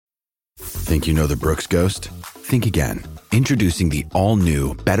Think you know the Brooks Ghost? Think again. Introducing the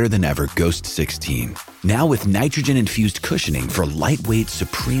all-new, better-than-ever Ghost 16. Now with nitrogen-infused cushioning for lightweight,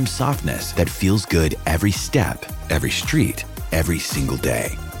 supreme softness that feels good every step, every street, every single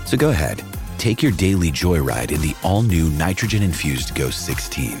day. So go ahead, take your daily joyride in the all-new nitrogen-infused Ghost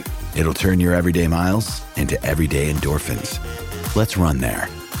 16. It'll turn your everyday miles into everyday endorphins. Let's run there.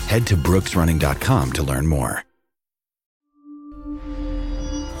 Head to brooksrunning.com to learn more.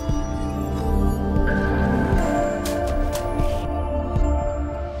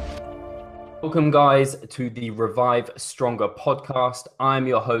 Welcome, guys, to the Revive Stronger podcast. I'm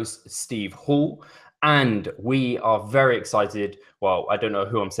your host, Steve Hall, and we are very excited. Well, I don't know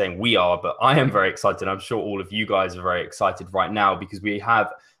who I'm saying we are, but I am very excited. I'm sure all of you guys are very excited right now because we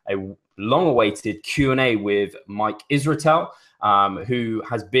have a long-awaited Q&A with Mike Israetel, who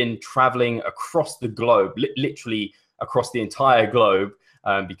has been traveling across the globe, literally across the entire globe,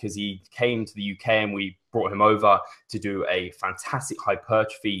 because he came to the UK and we brought him over to do a fantastic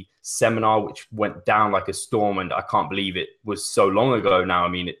hypertrophy seminar, which went down like a storm. And I can't believe it was so long ago now. I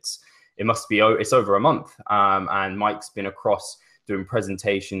mean, it's over a month. And Mike's been across doing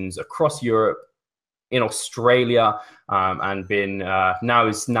presentations across Europe, in Australia, and been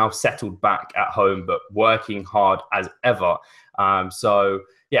now settled back at home, but working hard as ever. So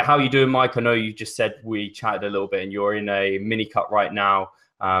yeah, how are you doing, Mike? I know you just said we chatted a little bit and you're in a mini cut right now.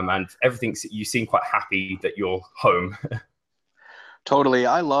 And you seem quite happy that you're home. Totally.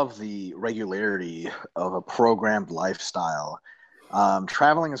 I love the regularity of a programmed lifestyle.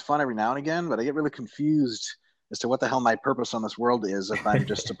 Traveling is fun every now and again, but I get really confused as to what the hell my purpose on this world is if I'm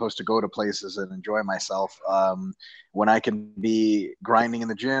just supposed to go to places and enjoy myself, when I can be grinding in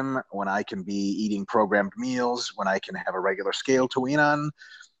the gym, when I can be eating programmed meals, when I can have a regular scale to wean on,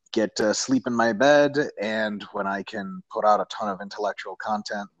 get sleep in my bed, and when I can put out a ton of intellectual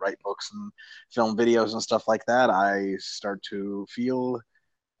content, write books and film videos and stuff like that, I start to feel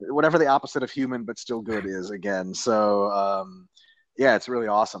whatever the opposite of human but still good is again. So yeah, it's really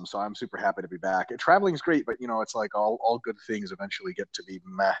awesome. So I'm super happy to be back. Traveling is great, but it's like all good things eventually get to be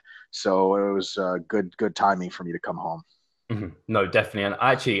meh. So it was good timing for me to come home. Mm-hmm. No, definitely. And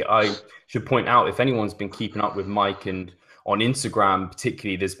actually, I should point out, if anyone's been keeping up with Mike and on Instagram,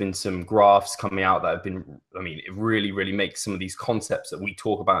 particularly, there's been some graphs coming out that have been, it really, really makes some of these concepts that we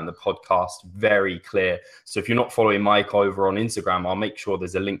talk about in the podcast very clear. So if you're not following Mike over on Instagram, I'll make sure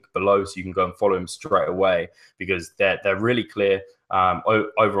there's a link below so you can go and follow him straight away, because they're really clear,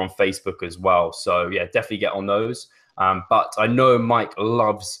 over on Facebook as well. So yeah, definitely get on those. But I know Mike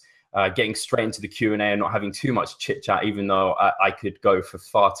loves getting straight into the Q&A and not having too much chit chat, even though I could go for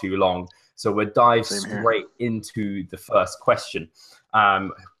far too long. So we'll dive straight into the first question.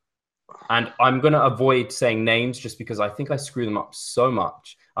 And I'm going to avoid saying names just because I think I screw them up so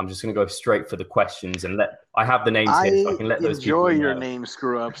much. I'm just going to go straight for the questions and I have the names here so I can let those people know. I enjoy your name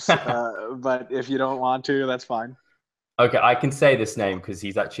screw-ups, but if you don't want to, that's fine. Okay, I can say this name because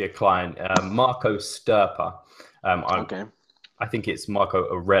he's actually a client, Marco Sturper. Okay. I think it's Marco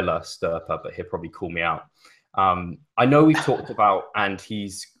Aurela Sturper, but he'll probably call me out. I know we've talked about, and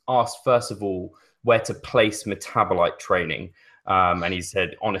he's asked, first of all, where to place metabolite training. And he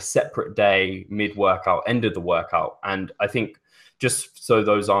said on a separate day, mid-workout, end of the workout. And I think just so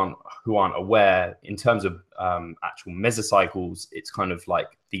those who aren't aware, in terms of actual mesocycles, it's kind of like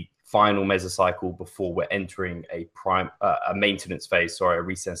the final mesocycle before we're entering a maintenance phase, a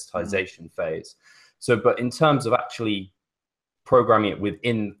resensitization phase. So, but in terms of actually programming it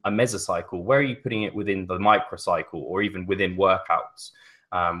within a mesocycle, where are you putting it within the microcycle or even within workouts?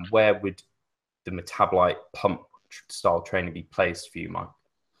 Where would the metabolite pump style training be placed for you, Mike?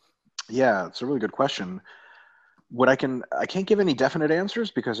 Yeah, it's a really good question. I can't give any definite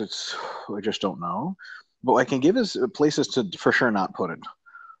answers because I just don't know. But what I can give is places to for sure not put it.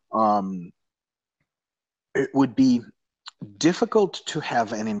 It would be difficult to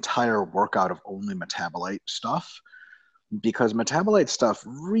have an entire workout of only metabolite stuff, because metabolite stuff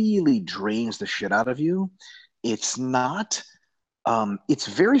really drains the shit out of you. It's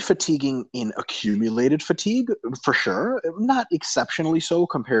very fatiguing in accumulated fatigue, for sure. Not exceptionally so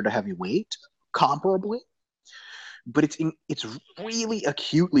compared to heavy weight, comparably. But it's really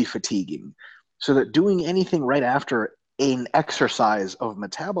acutely fatiguing. So that doing anything right after an exercise of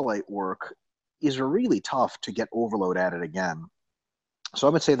metabolite work is really tough to get overload at it again. So I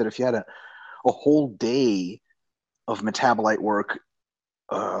would say that if you had a whole day of metabolite work,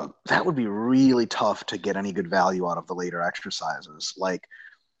 that would be really tough to get any good value out of the later exercises. Like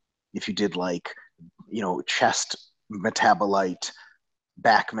if you did chest metabolite,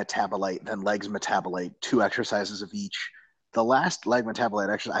 back metabolite, then legs metabolite, 2 exercises of each, the last leg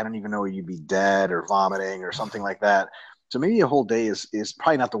metabolite exercise, I don't even know, you'd be dead or vomiting or something like that. So maybe a whole day is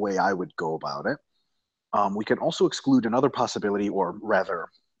probably not the way I would go about it. We can also exclude another possibility, or rather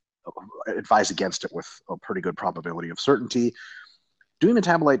advise against it with a pretty good probability of certainty. Doing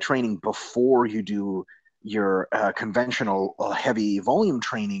metabolite training before you do your conventional heavy volume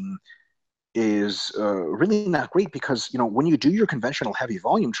training is really not great, because when you do your conventional heavy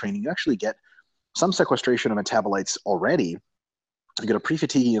volume training, you actually get some sequestration of metabolites already. You get a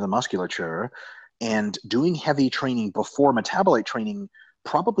pre-fatiguing of the musculature, and doing heavy training before metabolite training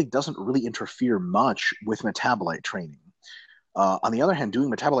probably doesn't really interfere much with metabolite training. On the other hand,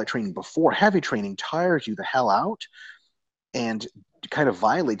 doing metabolite training before heavy training tires you the hell out and kind of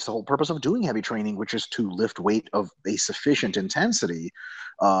violates the whole purpose of doing heavy training, which is to lift weight of a sufficient intensity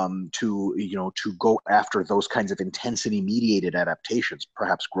to go after those kinds of intensity-mediated adaptations,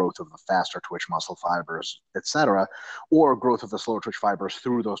 perhaps growth of the faster twitch muscle fibers, etc., or growth of the slower twitch fibers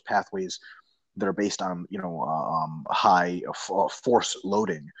through those pathways that are based on high force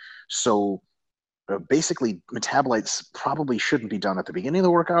loading. So basically, metabolites probably shouldn't be done at the beginning of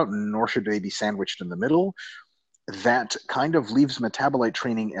the workout, nor should they be sandwiched in the middle. That kind of leaves metabolite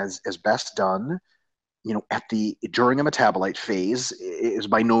training as best done during a metabolite phase. It is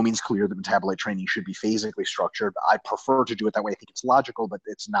by no means clear that metabolite training should be phasically structured. I prefer to do it that way. I think it's logical, but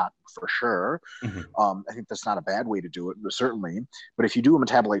it's not for sure. I think that's not a bad way to do it, certainly. But if you do a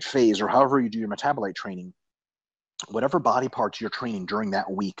metabolite phase, or however you do your metabolite training, whatever body parts you're training during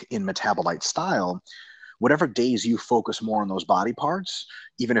that week in metabolite style, whatever days you focus more on those body parts,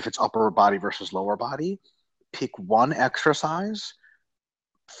 even if it's upper body versus lower body, pick one exercise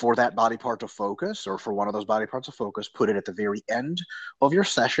for that body part to focus, or for one of those body parts to focus, put it at the very end of your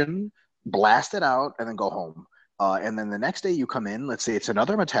session, blast it out, and then go home. And then the next day you come in, let's say it's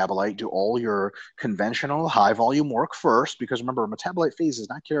another metabolite, do all your conventional high volume work first, because remember, a metabolite phase is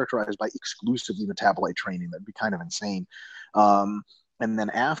not characterized by exclusively metabolite training. That'd be kind of insane. And then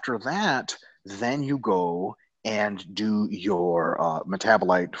after that, then you go and do your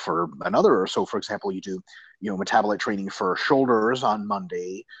metabolite for another. So for example, you do metabolite training for shoulders on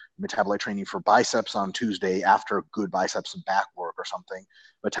Monday, metabolite training for biceps on Tuesday after good biceps and back work or something,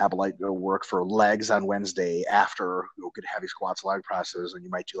 metabolite work for legs on Wednesday after good heavy squats, leg presses, and you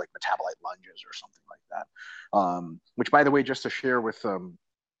might do like metabolite lunges or something like that. Which, by the way, just to share with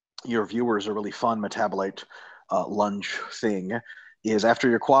your viewers, a really fun metabolite lunge thing is, after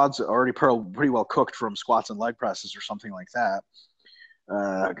your quads are already pretty well cooked from squats and leg presses or something like that.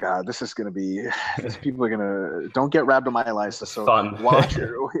 God, this is going to be, people are going to, don't get rhabdomyolysis. So watch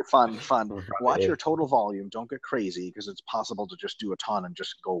your fun. Watch your total volume. Don't get crazy, because it's possible to just do a ton and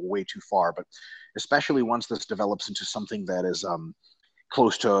just go way too far. But especially once this develops into something that is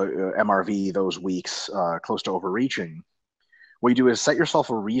close to MRV those weeks, close to overreaching, what you do is set yourself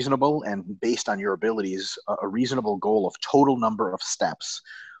a reasonable, and based on your abilities, a reasonable goal of total number of steps.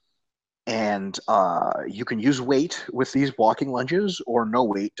 And you can use weight with these walking lunges, or no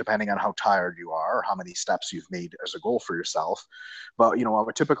weight, depending on how tired you are or how many steps you've made as a goal for yourself. But,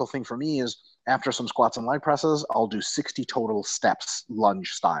 a typical thing for me is, after some squats and leg presses, I'll do 60 total steps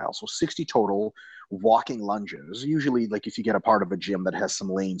lunge style. So 60 total walking lunges. Usually, like, if you get a part of a gym that has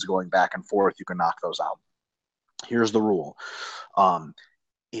some lanes going back and forth, you can knock those out. Here's the rule.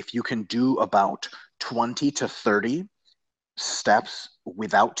 If you can do about 20 to 30 steps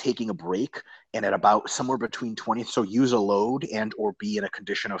without taking a break, and at about somewhere between 20, so use a load and or be in a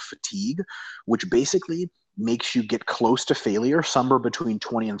condition of fatigue, which basically makes you get close to failure, somewhere between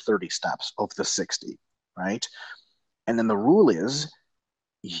 20 and 30 steps of the 60, right? And then the rule is,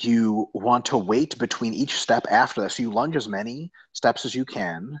 you want to wait between each step after that. So you lunge as many steps as you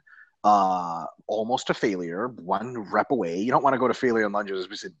can, almost to failure, one rep away. You don't want to go to failure on lunges.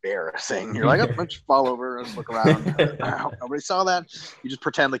 It's embarrassing. You're like, oh, let's fall over, let's look around. Nobody saw that. You just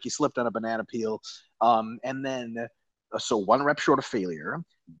pretend like you slipped on a banana peel. And then, so one rep short of failure.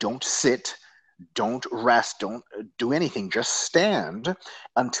 Don't sit, don't rest, don't do anything. Just stand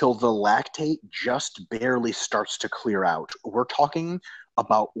until the lactate just barely starts to clear out. We're talking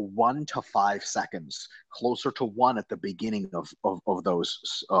about 1 to 5 seconds, closer to 1 at the beginning of those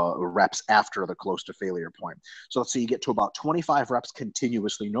reps after the close to failure point. So let's say you get to about 25 reps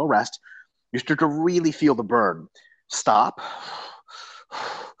continuously, no rest. You start to really feel the burn. Stop.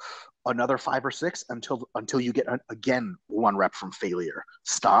 Another 5 or 6 until you get again 1 rep from failure.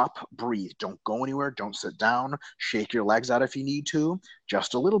 Stop, breathe, don't go anywhere, don't sit down, shake your legs out if you need to,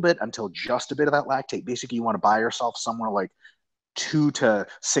 just a little bit, until just a bit of that lactate. Basically, you want to buy yourself somewhere like 2 to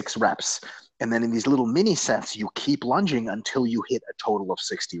 6 reps. And then in these little mini sets, you keep lunging until you hit a total of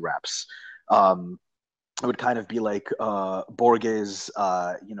 60 reps. it would kind of be like Borges,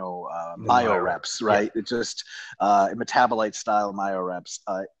 The myo Myo rep. reps, Yeah. right? It just Metabolite style myo reps.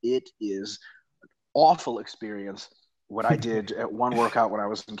 It is awful experience. What I did at one workout when I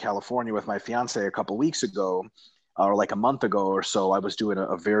was in California with my fiance a couple weeks ago, or like a month ago or so, I was doing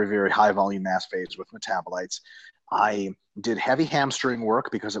a very, very high volume mass phase with metabolites. I did heavy hamstring work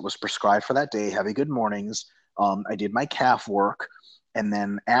because it was prescribed for that day, heavy good mornings. I did my calf work. And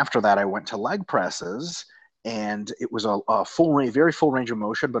then after that, I went to leg presses, and it was a full range, very full range of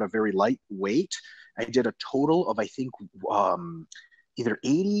motion, but a very light weight. I did a total of, I think, either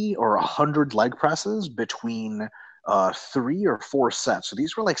 80 or 100 leg presses between 3 or 4 sets. So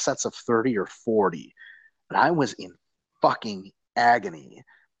these were like sets of 30 or 40. And I was in fucking agony.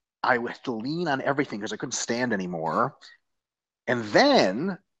 I had to lean on everything because I couldn't stand anymore. And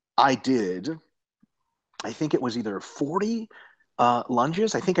then I did, I think it was either 40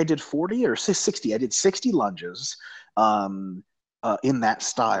 lunges. I think I did 40 or 60. I did 60 lunges in that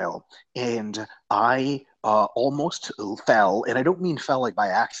style. And I almost fell. And I don't mean fell like by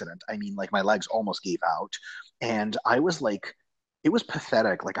accident. I mean like my legs almost gave out. And I was like, it was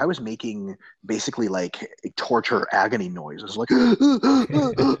pathetic. Like I was making basically like a torture agony noise. It was like,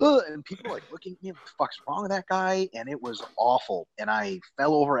 and people were like looking at me, what the fuck's wrong with that guy? And it was awful. And I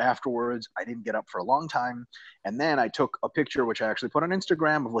fell over afterwards. I didn't get up for a long time. And then I took a picture, which I actually put on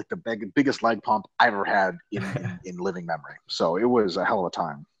Instagram, of like the biggest leg pump I ever had in living memory. So it was a hell of a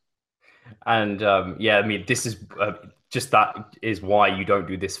time. And yeah, I mean, this is just that is why you don't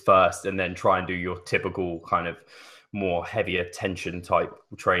do this first and then try and do your typical kind of more heavier tension type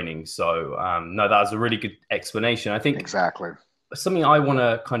training. So no, that's a really good explanation. I think exactly something I want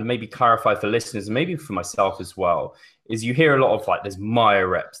to kind of maybe clarify for listeners, and maybe for myself as well, is you hear a lot of like there's myo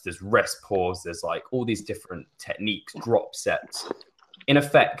reps, there's rest pause, there's like all these different techniques, drop sets. In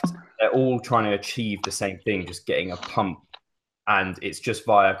effect, they're all trying to achieve the same thing, just getting a pump. And it's just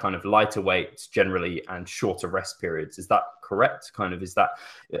via kind of lighter weights generally and shorter rest periods. Is that correct? Kind of, is that,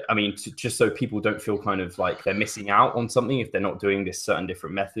 I mean, just so people don't feel kind of like they're missing out on something if they're not doing this certain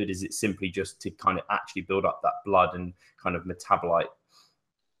different method, is it simply just to kind of actually build up that blood and kind of metabolite?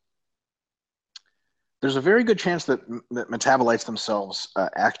 There's a very good chance that metabolites themselves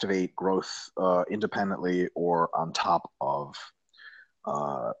activate growth independently or on top of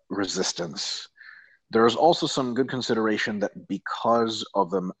resistance. There is also some good consideration that because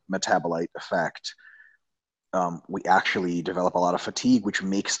of the metabolite effect, we actually develop a lot of fatigue, which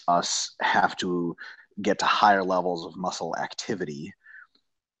makes us have to get to higher levels of muscle activity,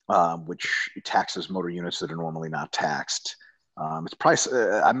 which taxes motor units that are normally not taxed. It's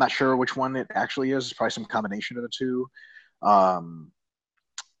probably, I'm not sure which one it actually is. It's probably some combination of the two.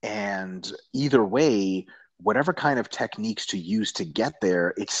 And either way, whatever kind of techniques to use to get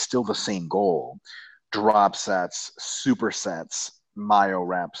there, it's still the same goal. Drop sets, supersets, myo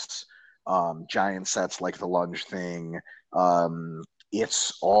reps, giant sets like the lunge thing.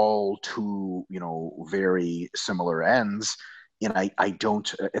 It's all to, very similar ends. And I don't,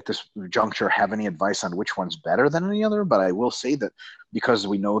 at this juncture, have any advice on which one's better than any other, but I will say that because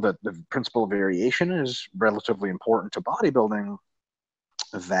we know that the principle of variation is relatively important to bodybuilding,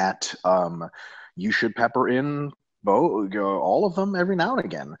 that you should pepper in both, all of them every now and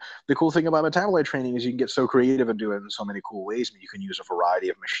again. The cool thing about metabolite training is you can get so creative and do it in so many cool ways. I mean, you can use a variety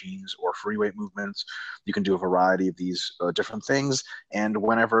of machines or free weight movements. You can do a variety of these different things. And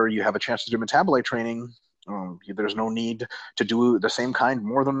whenever you have a chance to do metabolite training, there's no need to do the same kind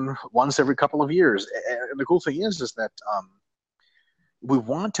more than once every couple of years. And the cool thing is that we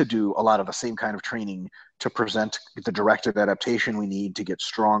want to do a lot of the same kind of training to present the directed adaptation we need to get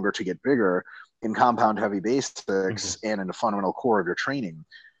stronger, to get bigger in compound heavy basics and in the fundamental core of your training.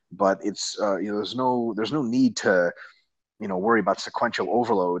 But it's there's no need to worry about sequential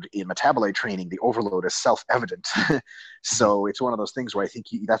overload in metabolite training. The overload is self-evident. So it's one of those things where I think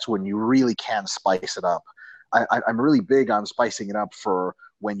that's when you really can spice it up. I'm really big on spicing it up for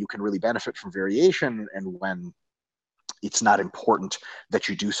when you can really benefit from variation and when it's not important that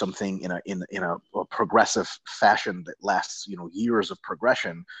you do something in a progressive fashion that lasts years of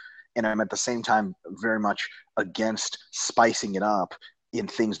progression. And I'm at the same time very much against spicing it up in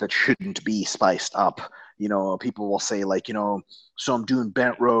things that shouldn't be spiced up. People will say like, so I'm doing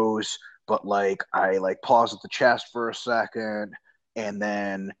bent rows, but like I like pause at the chest for a second and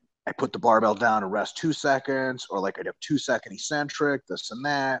then I put the barbell down and rest 2 seconds, or like I do 2-second eccentric, this and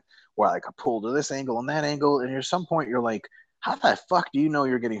that, or like I pull to this angle and that angle. And at some point you're like, how the fuck do you know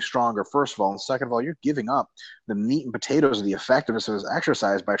you're getting stronger, first of all? And second of all, you're giving up the meat and potatoes of the effectiveness of this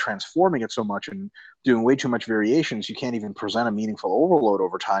exercise by transforming it so much and doing way too much variations. You can't even present a meaningful overload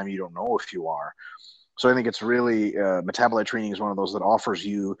over time. You don't know if you are. So I think it's really metabolite training is one of those that offers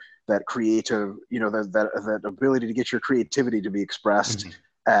you that creative, that ability to get your creativity to be expressed,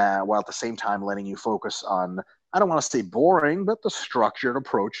 while at the same time letting you focus on, I don't want to say boring, but the structured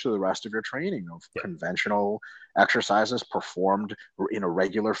approach to the rest of your training of conventional exercises performed in a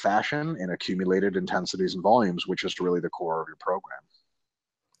regular fashion in accumulated intensities and volumes, which is really the core of your program.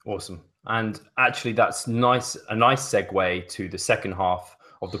 Awesome. And actually, that's a nice segue to the second half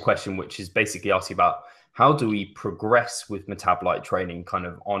of the question, which is basically asking about how do we progress with metabolite training kind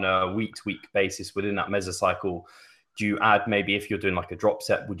of on a week-to-week basis within that mesocycle? Do you add, maybe if you're doing like a drop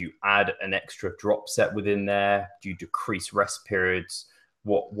set, would you add an extra drop set within there? Do you decrease rest periods?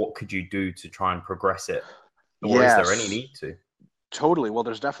 What could you do to try and progress it? Or is there any need to? Totally. Well,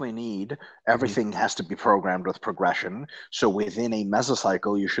 there's definitely need. Everything has to be programmed with progression. So within a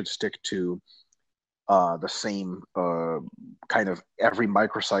mesocycle, you should stick to the same kind of every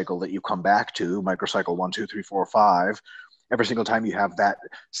microcycle that you come back to, microcycle 1, 2, 3, 4, 5. Every single time you have that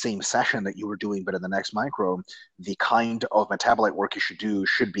same session that you were doing, but in the next micro, the kind of metabolite work you should do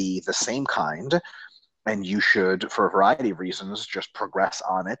should be the same kind. And you should, for a variety of reasons, just progress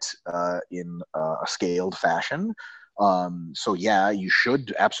on it in a scaled fashion. So yeah, you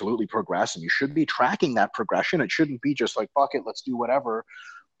should absolutely progress, and you should be tracking that progression. It shouldn't be just like, fuck it, let's do whatever.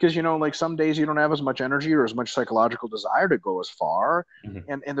 Because, like some days you don't have as much energy or as much psychological desire to go as far.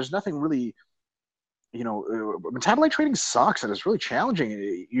 And there's nothing really, metabolite training sucks and it's really challenging.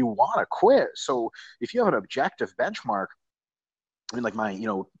 You want to quit. So if you have an objective benchmark, I mean, like my,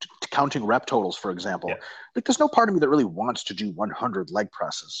 counting rep totals, for example, like there's no part of me that really wants to do 100 leg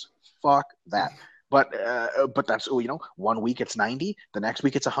presses. Fuck that. But that's, 1 week it's 90, the next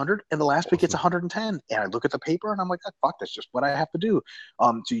week it's 100, and the last week it's 110. And I look at the paper and I'm like, fuck, that's just what I have to do.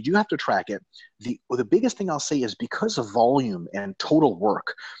 So you do have to track it. The biggest thing I'll say is, because of volume and total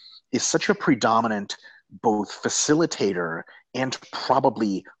work is such a predominant both facilitator and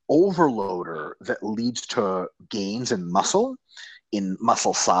probably overloader that leads to gains in muscle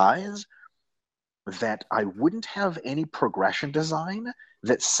size, that I wouldn't have any progression design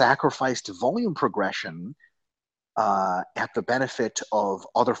that sacrificed volume progression at the benefit of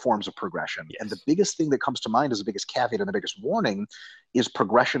other forms of progression. And the biggest thing that comes to mind as the biggest caveat and the biggest warning is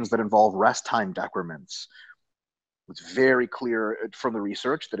progressions that involve rest time decrements. It's very clear from the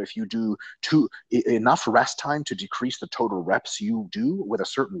research that if you do enough rest time to decrease the total reps you do with a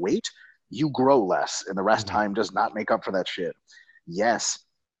certain weight, you grow less, and the rest time does not make up for that shit. Yes,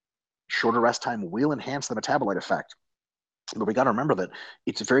 shorter rest time will enhance the metabolite effect. But we got to remember that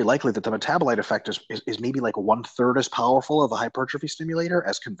it's very likely that the metabolite effect is maybe like 1/3 as powerful of a hypertrophy stimulator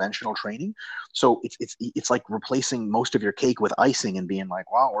as conventional training. So it's like replacing most of your cake with icing and being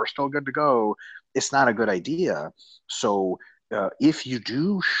like, wow, we're still good to go. It's not a good idea. So if you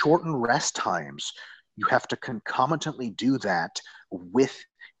do shorten rest times, you have to concomitantly do that with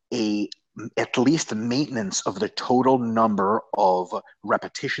at least maintenance of the total number of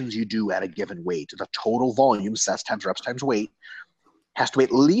repetitions you do at a given weight. The total volume, sets times reps times weight, has to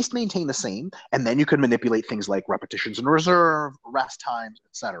at least maintain the same. And then you can manipulate things like repetitions in reserve, rest times,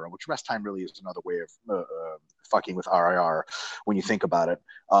 etc., which rest time really is another way of fucking with RIR when you think about it.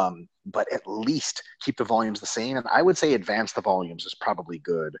 But at least keep the volumes the same. And I would say advance the volumes is probably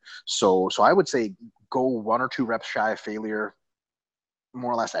good. So I would say go 1 or 2 reps shy of failure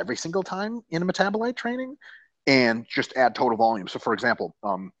more or less every single time in a metabolite training, and just add total volume. So for example,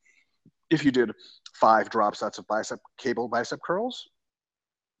 if you did 5 drop sets of cable bicep curls,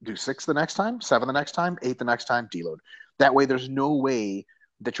 do 6 the next time, 7 the next time, 8 the next time, deload. That way there's no way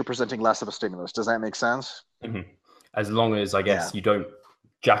that you're presenting less of a stimulus. Does that make sense? As long as, I guess, you don't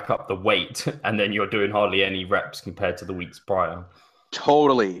jack up the weight and then you're doing hardly any reps compared to the weeks prior.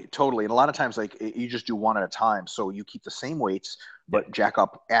 Totally. And a lot of times, like, you just do one at a time. So you keep the same weights, but jack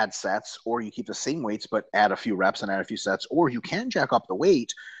up, add sets, or you keep the same weights, but add a few reps and add a few sets, or you can jack up the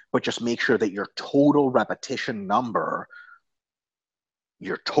weight, but just make sure that your total repetition number,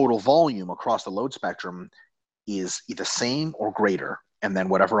 your total volume across the load spectrum is the same or greater. And then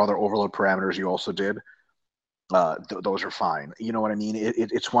whatever other overload parameters you also did, those are fine. You know what I mean?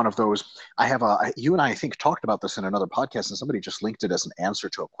 It's one of those. You and I think talked about this in another podcast, and somebody just linked it as an answer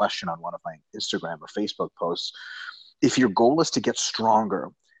to a question on one of my Instagram or Facebook posts. If your goal is to get stronger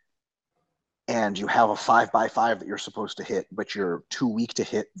and you have a 5x5 that you're supposed to hit, but you're too weak to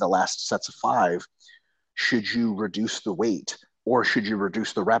hit the last sets of 5, should you reduce the weight, or should you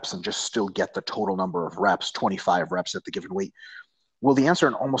reduce the reps and just still get the total number of reps, 25 reps at the given weight? Well, the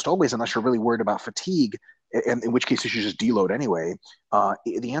answer, almost always, unless you're really worried about fatigue, and in which case you should just deload anyway,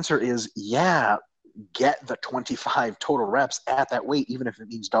 the answer is, yeah, get the 25 total reps at that weight, even if it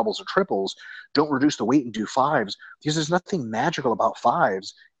means doubles or triples. Don't reduce the weight and do fives, because there's nothing magical about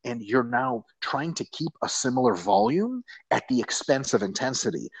fives. And you're now trying to keep a similar volume at the expense of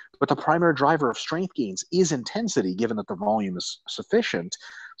intensity. But the primary driver of strength gains is intensity, given that the volume is sufficient.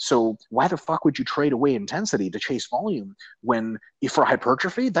 So why the fuck would you trade away intensity to chase volume when, if for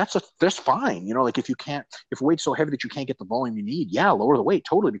hypertrophy, that's fine. You know, like if weight's so heavy that you can't get the volume you need, yeah, lower the weight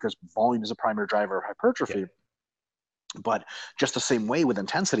totally, because volume is a primary driver of hypertrophy. Yeah. But just the same way with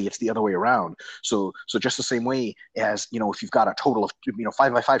intensity, it's the other way around. So just the same way as, you know, if you've got a total of, you know,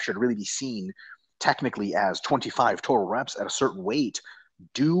 5x5 should really be seen technically as 25 total reps at a certain weight.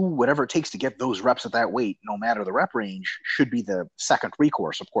 Do whatever it takes to get those reps at that weight, no matter the rep range, should be the second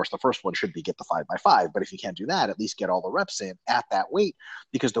recourse. Of course, the first one should be get the 5x5. But if you can't do that, at least get all the reps in at that weight,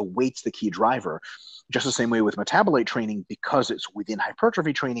 because the weight's the key driver. Just the same way with metabolite training, because it's within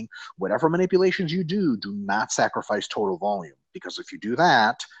hypertrophy training, whatever manipulations you do not sacrifice total volume. Because if you do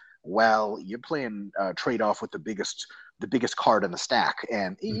that, well, you're playing trade-off with the biggest card in the stack,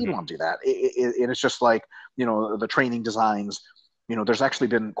 and you don't want to do that. And it's just like, you know, the training designs. You know, there's actually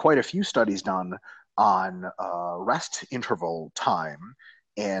been quite a few studies done on rest interval time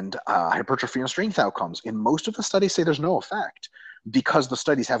and hypertrophy and strength outcomes. And most of the studies say there's no effect, because the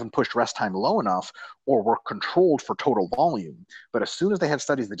studies haven't pushed rest time low enough or were controlled for total volume. But as soon as they had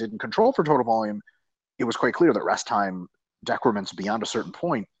studies that didn't control for total volume, it was quite clear that rest time decrements beyond a certain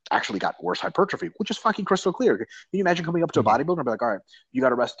point actually got worse hypertrophy, which is fucking crystal clear. Can you imagine coming up to a bodybuilder and be like, all right, you got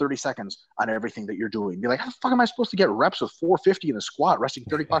to rest 30 seconds on everything that you're doing? Be like, how the fuck am I supposed to get reps with 450 in a squat, resting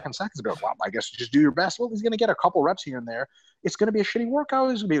 30 fucking seconds? Be like, well, I guess just do your best. Well, he's going to get a couple reps here and there. It's going to be a shitty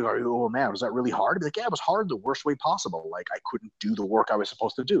workout. He's going to be like, oh man, was that really hard? Be like, yeah, it was hard the worst way possible. Like, I couldn't do the work I was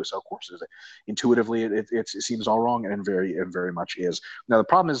supposed to do. So of course, intuitively, it seems all wrong, and very much is. Now the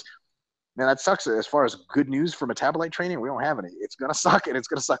problem is, man, that sucks. As far as good news for metabolite training, we don't have any. It's going to suck, and it's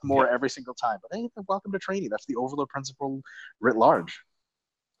going to suck more every single time. But hey, welcome to training. That's the overload principle writ large.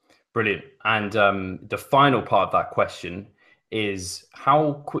 Brilliant. And the final part of that question is,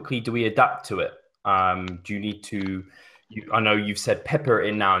 how quickly do we adapt to it? Do you need to, I know you've said pepper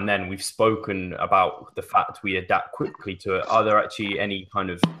in now and then. We've spoken about the fact we adapt quickly to it. Are there actually any kind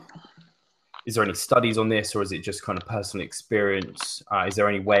of, is there any studies on this, or is it just kind of personal experience? Is there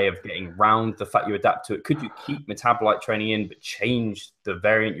any way of getting around the fact you adapt to it? Could you keep metabolite training in, but change the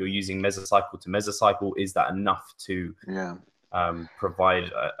variant you're using mesocycle to mesocycle? Is that enough to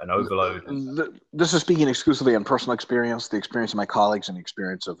provide an overload? This is speaking exclusively on personal experience, the experience of my colleagues, and the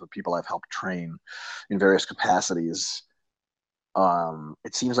experience of the people I've helped train in various capacities.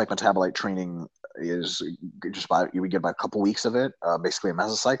 It seems like metabolite training is just we get about a couple weeks of it, basically a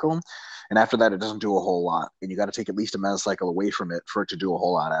mesocycle. And after that, it doesn't do a whole lot. And you got to take at least a mesocycle away from it for it to do a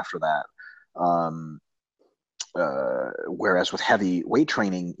whole lot after that. Whereas with heavy weight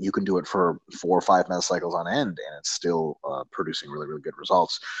training, you can do it for 4 or 5 mesocycles on end, and it's still producing really, really good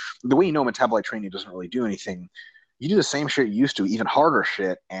results. The way you know metabolite training doesn't really do anything, you do the same shit you used to, even harder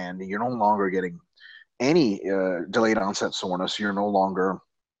shit, and you're no longer getting any delayed onset soreness. You're no longer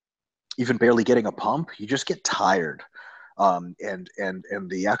even barely getting a pump. You just get tired. And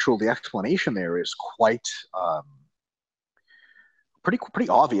the explanation there is quite pretty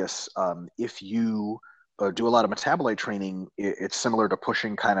obvious. If you do a lot of metabolite training, it's similar to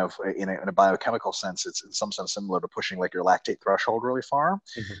pushing kind of in a biochemical sense. It's in some sense similar to pushing like your lactate threshold really far.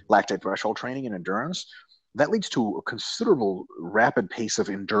 Lactate threshold training and endurance, that leads to a considerable rapid pace of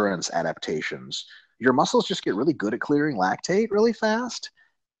endurance adaptations. Your muscles just get really good at clearing lactate really fast,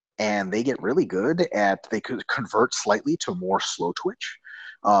 and they get really good at, they could convert slightly to more slow twitch.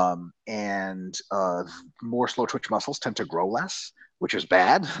 And more slow twitch muscles tend to grow less, which is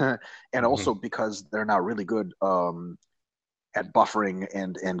bad. And also because they're not really good at buffering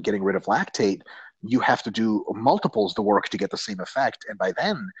and getting rid of lactate, you have to do multiples the work to get the same effect. And by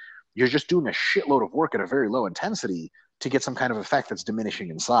then, you're just doing a shitload of work at a very low intensity to get some kind of effect that's diminishing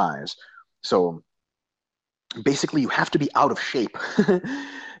in size. So basically, you have to be out of shape.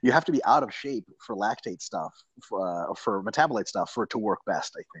 You have to be out of shape for lactate stuff, for metabolite stuff, for it to work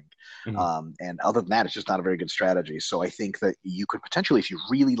best, I think. And other than that, it's just not a very good strategy. So I think that you could potentially, if you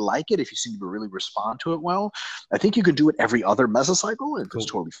really like it, if you seem to really respond to it well, I think you could do it every other mesocycle, and it's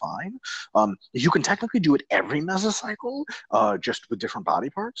totally fine. You can technically do it every mesocycle, just with different body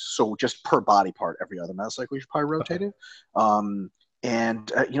parts. So just per body part, every other mesocycle, you should probably rotate it.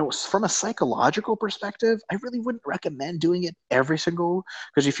 And, from a psychological perspective, I really wouldn't recommend doing it every single,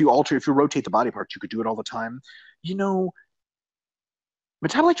 because if you rotate the body parts, you could do it all the time.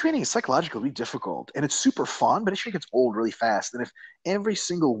 Metabolite training is psychologically difficult and it's super fun, but it shit gets old really fast. And if every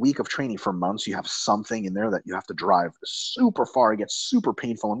single week of training for months you have something in there that you have to drive super far, it gets super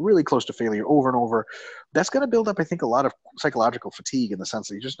painful and really close to failure over and over, that's going to build up, I think, a lot of psychological fatigue in the sense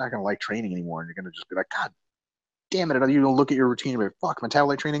that you're just not going to like training anymore. And you're going to just be like, God damn it. And you're going to look at your routine and be like, fuck,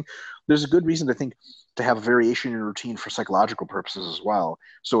 metabolite training. There's a good reason to think to have a variation in your routine for psychological purposes as well.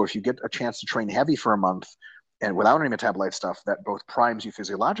 So if you get a chance to train heavy for a month, and without any metabolite stuff, that both primes you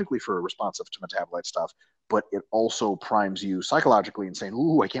physiologically for responsive to metabolite stuff, but it also primes you psychologically and saying,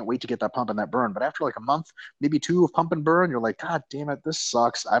 ooh, I can't wait to get that pump and that burn. But after like a month, maybe two of pump and burn, you're like, God damn it, this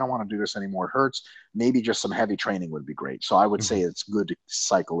sucks. I don't want to do this anymore. It hurts. Maybe just some heavy training would be great. So I would say it's good to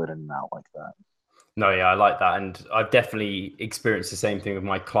cycle it in and out like that. No, yeah, I like that. And I've definitely experienced the same thing with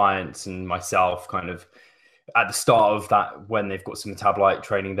my clients and myself, kind of at the start of that, when they've got some metabolite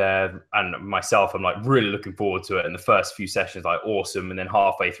training there, and myself, I'm like really looking forward to it. And the first few sessions, like awesome. And then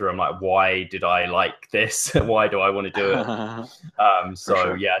halfway through, I'm like, why did I like this? Why do I want to do it?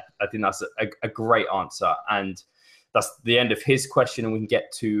 So yeah, I think that's a great answer. And that's the end of his question. And we can get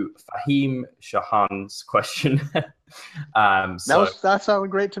to Fahim Shahan's question. That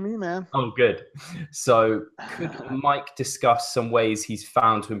sounded great to me, man. Oh, good. So could Mike discuss some ways he's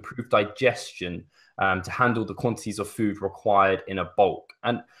found to improve digestion to handle the quantities of food required in a bulk?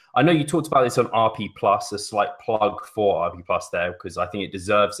 And I know you talked about this on RP Plus, a slight plug for RP Plus there, because I think it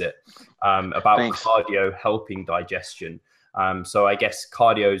deserves it, about Thanks. cardio helping digestion. So I guess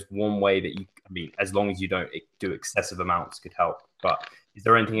cardio is one way that as long as you don't do excessive amounts, could help. But is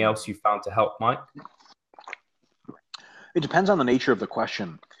there anything else you found to help, Mike? It depends on the nature of the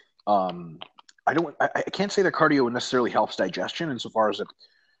question. I can't say that cardio necessarily helps digestion insofar as it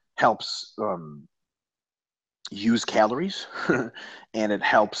helps use calories and it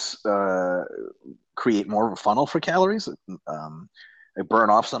helps create more of a funnel for calories. Burn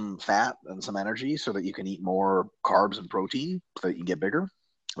off some fat and some energy so that you can eat more carbs and protein so that you can get bigger.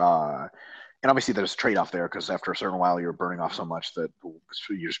 And obviously there's a trade-off there because after a certain while you're burning off so much that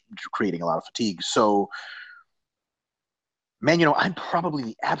you're creating a lot of fatigue. So, man, I'm probably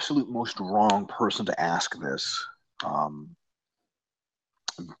the absolute most wrong person to ask this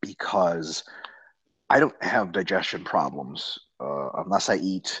because I don't have digestion problems unless I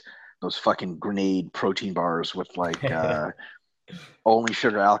eat those fucking grenade protein bars with like only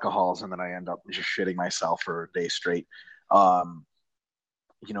sugar alcohols, and then I end up just shitting myself for a day straight. I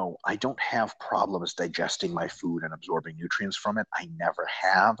don't have problems digesting my food and absorbing nutrients from it. I never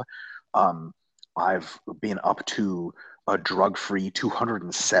have. I've been up to a drug-free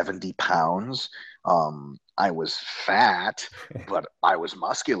 270 pounds. I was fat, but I was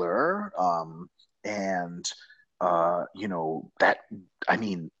muscular. That, I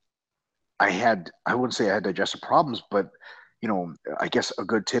mean, I wouldn't say I had digestive problems, but, I guess a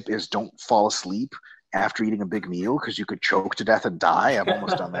good tip is don't fall asleep after eating a big meal because you could choke to death and die. I've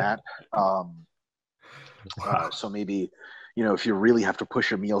almost done that. So maybe, if you really have to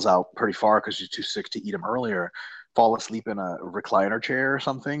push your meals out pretty far because you're too sick to eat them earlier, fall asleep in a recliner chair or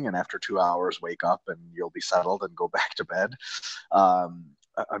something, and after 2 hours, wake up and you'll be settled and go back to bed.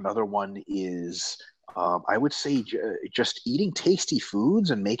 Another one is I would say just eating tasty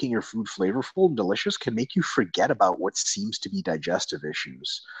foods and making your food flavorful and delicious can make you forget about what seems to be digestive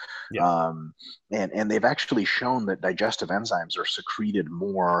issues. Yeah. And they've actually shown that digestive enzymes are secreted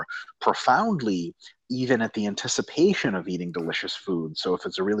more profoundly even at the anticipation of eating delicious food. So if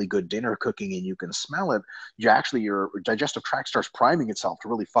it's a really good dinner cooking and you can smell it, your digestive tract starts priming itself to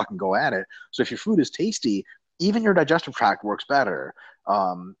really fucking go at it. So if your food is tasty, even your digestive tract works better.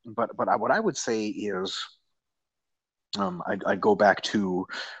 But what I would say is I go back to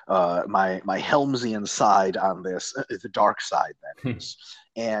my Helmsian side on this, the dark side, that is.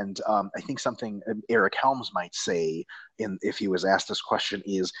 And I think something Eric Helms might say, if he was asked this question,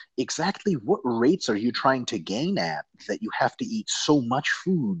 is exactly what rates are you trying to gain at that you have to eat so much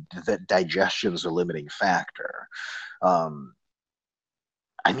food that digestion is a limiting factor?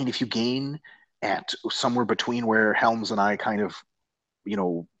 If you gain at somewhere between where Helms and I kind of,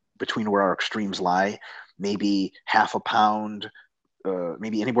 between where our extremes lie, maybe half a pound,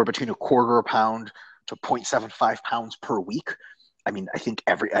 maybe anywhere between a quarter a pound to 0.75 pounds per week. I think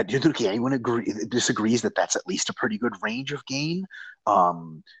I don't think anyone disagrees that that's at least a pretty good range of gain.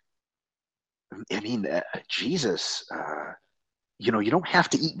 Jesus, you don't have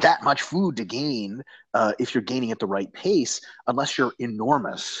to eat that much food to gain if you're gaining at the right pace, unless you're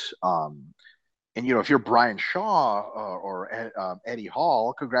enormous. And if you're Brian Shaw or Eddie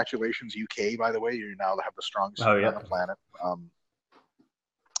Hall, congratulations, UK, by the way, you now have the strongest on the planet.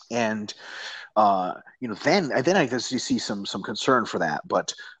 And then I guess you see some concern for that,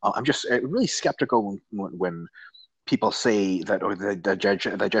 but I'm just really skeptical when people say that the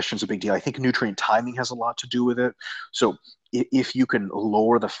digestion is a big deal. I think nutrient timing has a lot to do with it. So if you can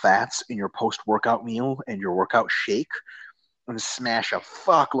lower the fats in your post-workout meal and your workout shake, and smash a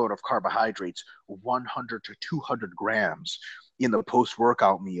fuckload of carbohydrates, 100 to 200 grams in the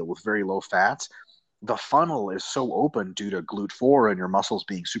post-workout meal with very low fats, the funnel is so open due to GLUT4 and your muscles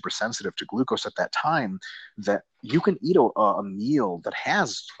being super sensitive to glucose at that time that you can eat a meal that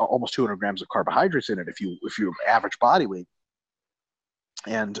has almost 200 grams of carbohydrates in it if you're average body weight,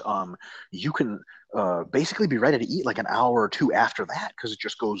 and you can basically be ready to eat like an hour or two after that because it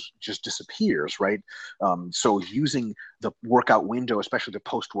just disappears, right? So using the workout window, especially the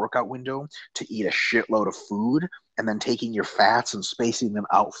post-workout window, to eat a shitload of food and then taking your fats and spacing them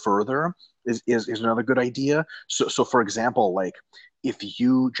out further is another good idea. So for example, like if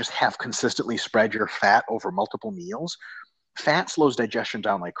you just have consistently spread your fat over multiple meals, fat slows digestion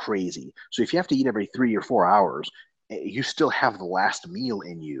down like crazy. So if you have to eat every 3 or 4 hours, you still have the last meal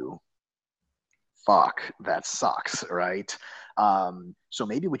in you. Fuck, that sucks, right? So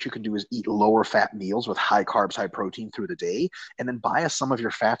maybe what you can do is eat lower fat meals with high carbs, high protein through the day, and then bias some of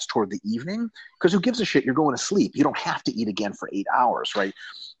your fats toward the evening. Because who gives a shit? You're going to sleep. You don't have to eat again for 8 hours, right?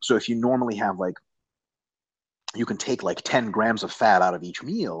 So if you normally have you can take like 10 grams of fat out of each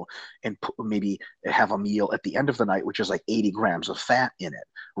meal and maybe have a meal at the end of the night, which is like 80 grams of fat in it,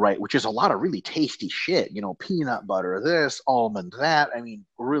 right? Which is a lot of really tasty shit, peanut butter, this, almond, that. I mean,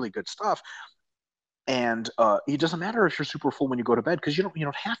 really good stuff. And it doesn't matter if you're super full when you go to bed because you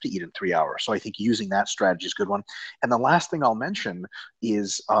don't have to eat in 3 hours. So I think using that strategy is a good one. And the last thing I'll mention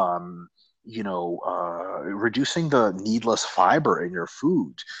is reducing the needless fiber in your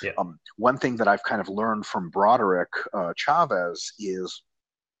food. Yeah. One thing that I've kind of learned from Broderick Chavez is,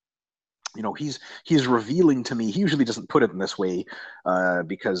 he's revealing to me. He usually doesn't put it in this way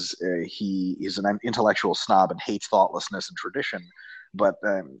because he is an intellectual snob and hates thoughtlessness and tradition. But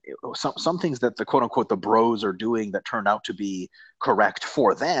some things that the quote unquote the bros are doing that turned out to be correct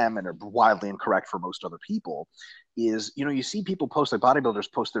for them and are wildly incorrect for most other people is, you see people post, like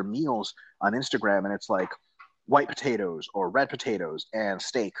bodybuilders post their meals on Instagram, and it's like white potatoes or red potatoes and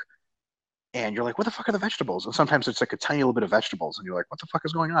steak. And you're like, what the fuck are the vegetables? And sometimes it's like a tiny little bit of vegetables. And you're like, what the fuck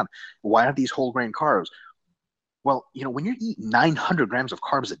is going on? Why are these whole grain carbs? Well, when you eat 900 grams of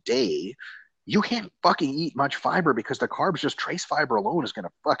carbs a day, you can't fucking eat much fiber because the carbs, just trace fiber alone, is going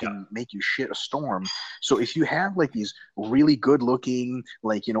to fucking make you shit a storm. So if you have like these really good looking,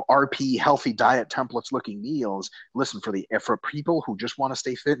 like, RP healthy diet templates looking meals, listen, for people who just want to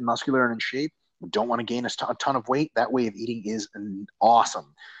stay fit and muscular and in shape, don't want to gain a ton of weight, that way of eating is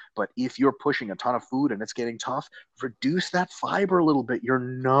awesome. But if you're pushing a ton of food and it's getting tough, reduce that fiber a little bit. You're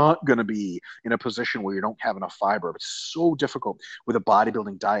not going to be in a position where you don't have enough fiber. It's so difficult with a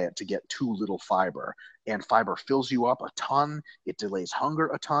bodybuilding diet to get too little fiber. And fiber fills you up a ton. It delays hunger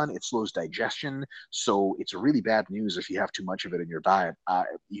a ton. It slows digestion. So it's really bad news if you have too much of it in your diet.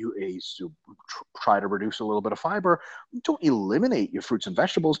 You try to reduce a little bit of fiber. Don't eliminate your fruits and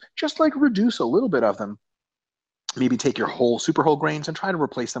vegetables. Just like reduce a little bit of them. Maybe take your super whole grains and try to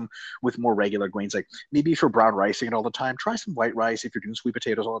replace them with more regular grains. Like maybe if you're brown ricing it all the time, try some white rice. If you're doing sweet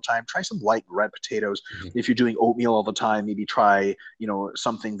potatoes all the time, try some light red potatoes. Mm-hmm. If you're doing oatmeal all the time, maybe try,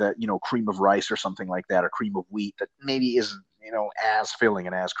 something that, cream of rice or something like that, or cream of wheat that maybe isn't, as filling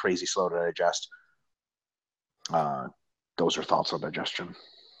and as crazy slow to digest. Those are thoughts on digestion.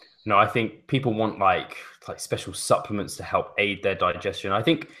 No, I think people want like special supplements to help aid their digestion. I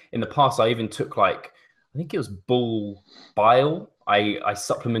think in the past I even took I think it was bull bile. I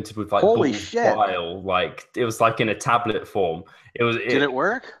supplemented with bull bile. Like it was like in a tablet form. Did it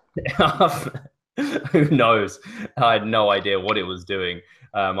work? Who knows? I had no idea what it was doing.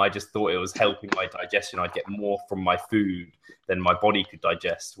 I just thought it was helping my digestion. I'd get more from my food than my body could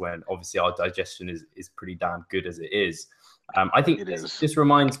digest, when obviously our digestion is pretty damn good as it is. I think this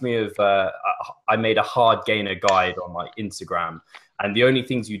reminds me of I made a hard gainer guide on Instagram. And the only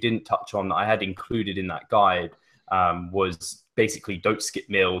things you didn't touch on that I had included in that guide was basically don't skip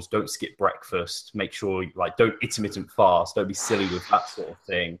meals, don't skip breakfast, make sure don't intermittent fast, don't be silly with that sort of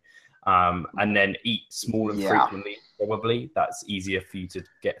thing. And then eat small and frequently, probably. That's easier for you to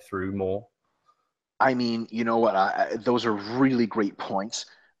get through more. I mean, you know what? Those are really great points.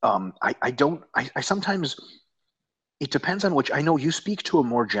 I sometimes... It depends on which. I know you speak to a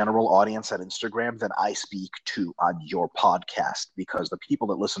more general audience at Instagram than I speak to on your podcast, because the people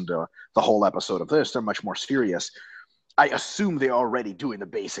that listen to the whole episode of this, they're much more serious. I assume they're already doing the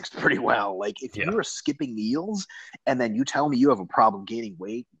basics pretty well. Like if you are skipping meals and then you tell me you have a problem gaining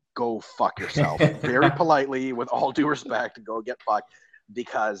weight, go fuck yourself. Very politely, with all due respect, go get fucked.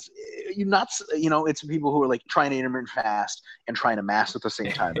 Because you nuts, it's people who are like trying to intermittent fast and trying to mass at the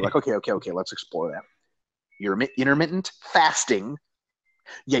same time. They're like, okay, let's explore that. You're intermittent fasting,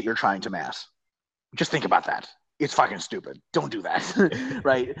 yet you're trying to mass. Just think about that. It's fucking stupid. Don't do that,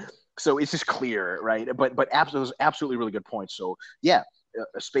 right? So it's just clear, right? But those absolutely really good points. So yeah,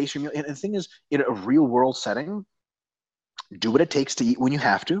 space your meal. And the thing is, in a real world setting, do what it takes to eat when you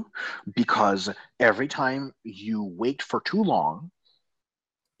have to, because every time you wait for too long,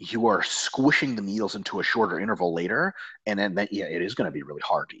 you are squishing the meals into a shorter interval later, and then yeah, it is going to be really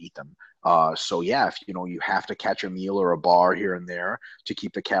hard to eat them. So yeah, if you have to catch a meal or a bar here and there to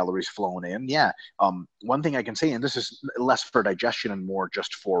keep the calories flowing in, yeah. One thing I can say, and this is less for digestion and more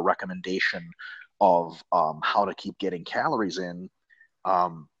just for recommendation of how to keep getting calories in.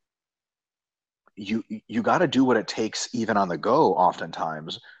 You got to do what it takes, even on the go,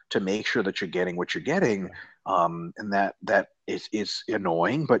 oftentimes, to make sure that you're getting what you're getting. And that is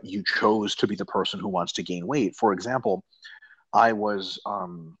annoying, but you chose to be the person who wants to gain weight. For example, I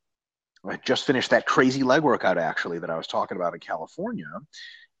just finished that crazy leg workout, actually, that I was talking about in California.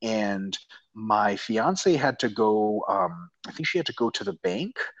 And my fiance had to go, I think she had to go to the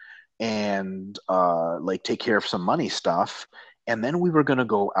bank and like take care of some money stuff. And then we were going to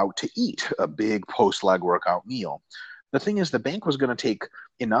go out to eat a big post leg workout meal. The thing is, the bank was going to take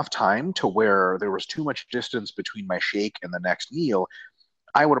enough time to where there was too much distance between my shake and the next meal.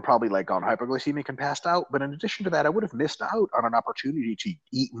 I would have probably like gone hypoglycemic and passed out. But in addition to that, I would have missed out on an opportunity to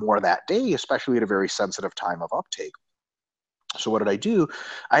eat more that day, especially at a very sensitive time of uptake. So what did I do?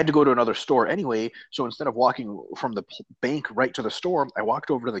 I had to go to another store anyway. So instead of walking from the bank right to the store, I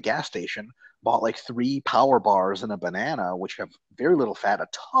walked over to the gas station, bought like 3 power bars and a banana, which have very little fat, a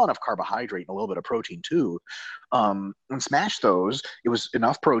ton of carbohydrate, and a little bit of protein too, and smashed those. It was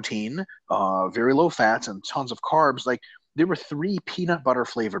enough protein, very low fats, and tons of carbs. Like, there were 3 peanut butter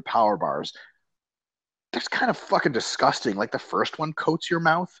flavored power bars. That's kind of fucking disgusting. Like, the first one coats your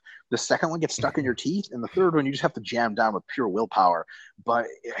mouth, the second one gets stuck in your teeth, and the third one you just have to jam down with pure willpower. But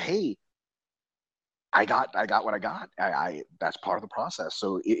hey, I got what I got. I that's part of the process.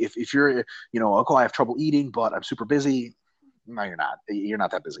 So if you're, okay, I have trouble eating, but I'm super busy. No, you're not. You're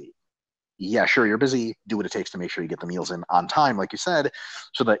not that busy. Yeah, sure, you're busy. Do what it takes to make sure you get the meals in on time, like you said,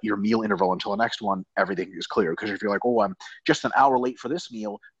 so that your meal interval until the next one, everything is clear. Because if you're like, I'm just an hour late for this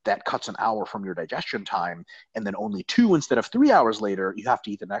meal, that cuts an hour from your digestion time, and then only 2 instead of 3 hours later, you have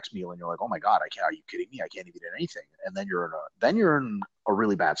to eat the next meal, and you're like, oh my god, I can't. Are you kidding me? I can't even eat anything, and then you're in a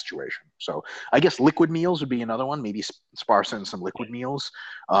really bad situation. So I guess liquid meals would be another one. Maybe sparse in some liquid meals,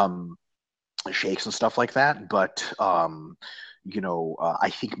 shakes and stuff like that. But I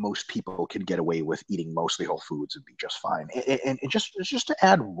think most people can get away with eating mostly whole foods and be just fine. And just to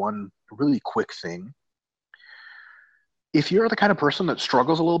add one really quick thing, if you're the kind of person that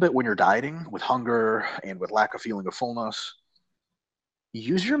struggles a little bit when you're dieting with hunger and with lack of feeling of fullness,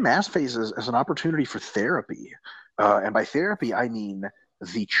 use your mass phases as an opportunity for therapy. And by therapy, I mean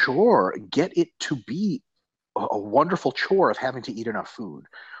the chore. Get it to be a wonderful chore of having to eat enough food.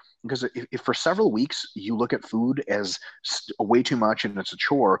 Because if for several weeks you look at food as way too much and it's a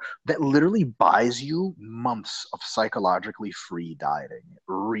chore, that literally buys you months of psychologically free dieting. It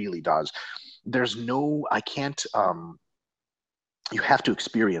really does. I can't, you have to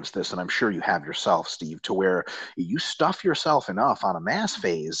experience this, and I'm sure you have yourself, Steve, to where you stuff yourself enough on a mass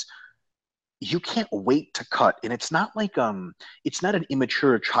phase, you can't wait to cut. And it's not like it's not an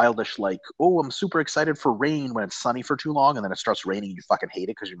immature, childish, like, oh, I'm super excited for rain when it's sunny for too long and then it starts raining and you fucking hate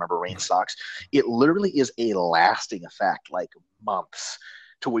it because you remember rain sucks. It literally is a lasting effect, like months,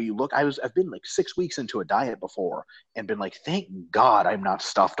 to where you look. I've been like 6 weeks into a diet before and been like, thank God I'm not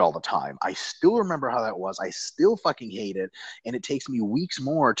stuffed all the time. I still remember how that was. I still fucking hate it. And it takes me weeks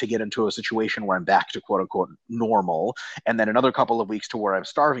more to get into a situation where I'm back to quote unquote normal. And then another couple of weeks to where I'm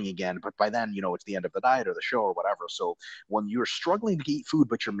starving again. But by then, it's the end of the diet or the show or whatever. So when you're struggling to eat food,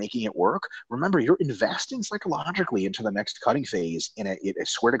 but you're making it work, remember, you're investing psychologically into the next cutting phase. And I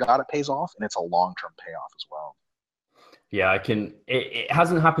swear to God, it pays off. And it's a long-term payoff as well. Yeah, it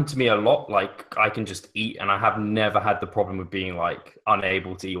hasn't happened to me a lot. Like, I can just eat, and I have never had the problem with being like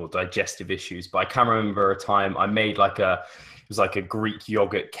unable to eat or digestive issues. But I can remember a time I made it was like a Greek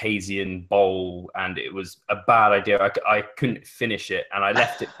yogurt Cajun bowl, and it was a bad idea. I couldn't finish it, and I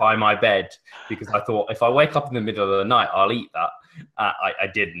left it by my bed because I thought, if I wake up in the middle of the night, I'll eat that. I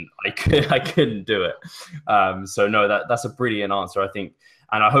didn't. I couldn't do it. So no, that's a brilliant answer, I think.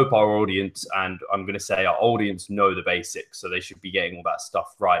 And I hope our audience, and I'm going to say our audience, know the basics, so they should be getting all that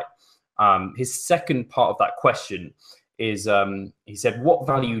stuff right. His second part of that question is he said, what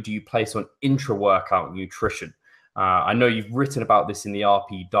value do you place on intra-workout nutrition? I know you've written about this in the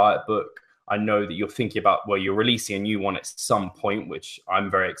RP diet book. I know that you're thinking about, well, you're releasing a new one at some point, which I'm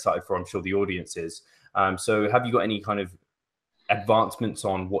very excited for. I'm sure the audience is. So have you got any kind of advancements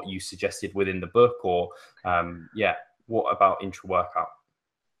on what you suggested within the book, or what about intra-workout?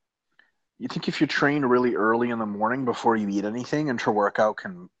 You think if you train really early in the morning before you eat anything, intra-workout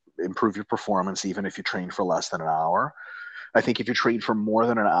can improve your performance even if you train for less than an hour. I think if you train for more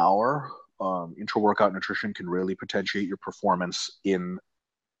than an hour, intra-workout nutrition can really potentiate your performance in...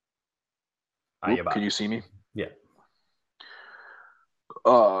 Can you see me? Yeah.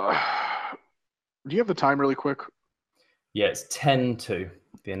 Do you have the time really quick? Yeah, it's 10 to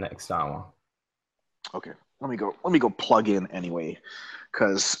the next hour. Okay, let me go plug in anyway,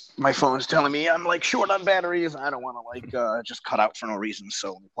 because my phone's telling me I'm like short on batteries. I don't want to just cut out for no reason,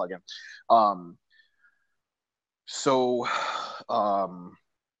 so let me plug in.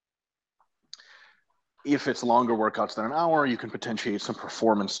 If it's longer workouts than an hour, you can potentiate some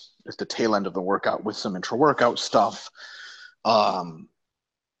performance at the tail end of the workout with some intra-workout stuff.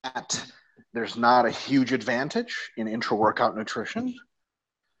 There's not a huge advantage in intra-workout nutrition.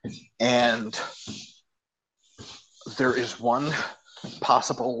 And there is one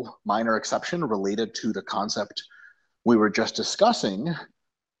possible minor exception related to the concept we were just discussing.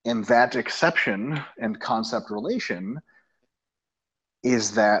 And that exception and concept relation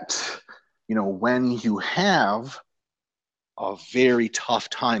is that, when you have a very tough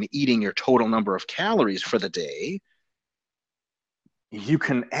time eating your total number of calories for the day, you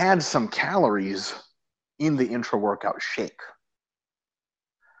can add some calories in the intra-workout shake.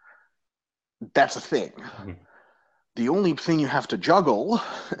 That's a thing. Mm-hmm. The only thing you have to juggle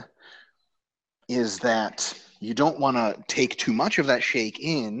is that you don't want to take too much of that shake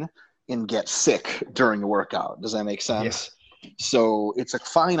in and get sick during the workout. Does that make sense? Yeah. So it's a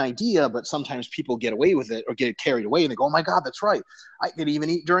fine idea, but sometimes people get away with it or get carried away and they go, oh my God, that's right. I could even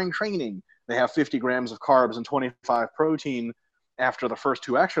eat during training. They have 50 grams of carbs and 25 protein after the first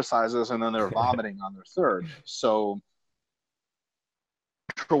 2 exercises, and then they're vomiting on their third. So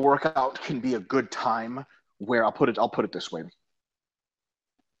workout can be a good time where I'll put it this way.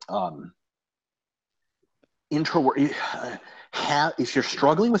 If you're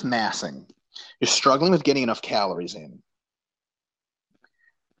struggling with massing, you're struggling with getting enough calories in,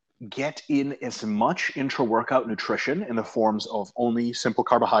 get in as much intra-workout nutrition in the forms of only simple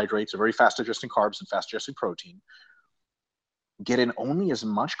carbohydrates, or very fast-digesting carbs and fast-digesting protein. Get in only as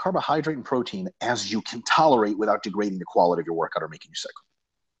much carbohydrate and protein as you can tolerate without degrading the quality of your workout or making you sick.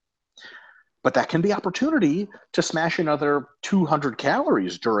 But that can be opportunity to smash another 200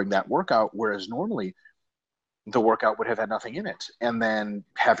 calories during that workout, whereas normally the workout would have had nothing in it. And then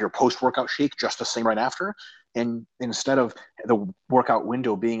have your post-workout shake just the same right after. And instead of the workout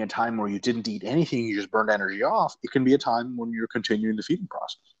window being a time where you didn't eat anything, you just burned energy off, it can be a time when you're continuing the feeding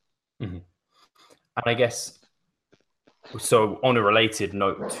process. Mm-hmm. And I guess, so on a related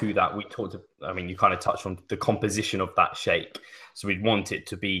note to that, you kind of touched on the composition of that shake. So we'd want it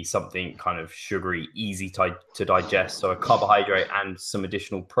to be something kind of sugary, easy to digest. So a carbohydrate and some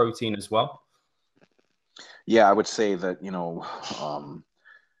additional protein as well. Yeah, I would say that,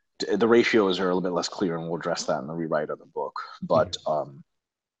 the ratios are a little bit less clear, and we'll address that in the rewrite of the book. But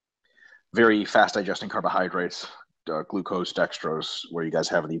very fast digesting carbohydrates, glucose, dextrose, where you guys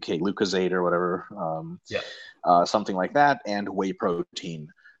have in the UK, Lucozade or whatever, something like that, and whey protein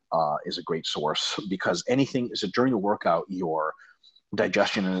is a great source, because during the workout, your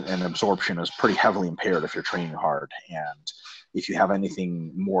digestion and absorption is pretty heavily impaired if you're training hard. And if you have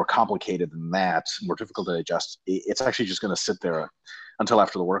anything more complicated than that, more difficult to digest, it's actually just going to sit there until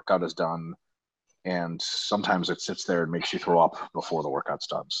after the workout is done. And sometimes it sits there and makes you throw up before the workout's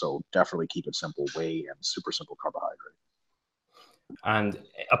done. So definitely keep it simple, whey and super simple carbohydrate. And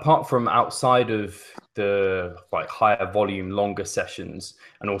apart from outside of the higher volume, longer sessions,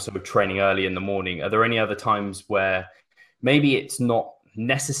 and also training early in the morning, are there any other times where maybe it's not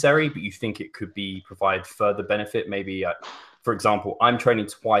necessary, but you think it could provide further benefit? Maybe, for example, I'm training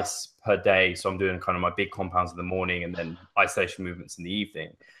twice per day. So I'm doing kind of my big compounds in the morning and then isolation movements in the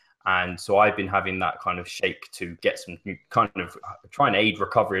evening. And so I've been having that kind of shake to get some kind of try and aid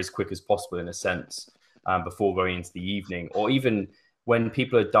recovery as quick as possible, in a sense, before going into the evening. Or even when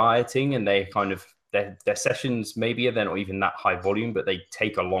people are dieting and they kind of, their sessions maybe they're not even that high volume, but they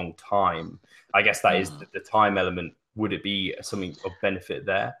take a long time. I guess that is the time element. Would it be something of benefit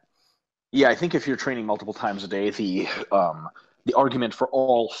there? Yeah, I think if you're training multiple times a day, the the argument for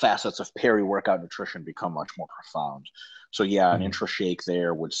all facets of peri-workout nutrition become much more profound. So yeah, an intra shake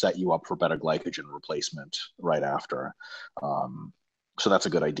there would set you up for better glycogen replacement right after. So that's a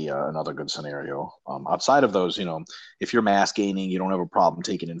good idea, another good scenario. Outside of those, if you're mass gaining, you don't have a problem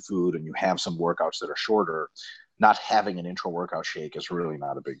taking in food, and you have some workouts that are shorter, not having an intra-workout shake is really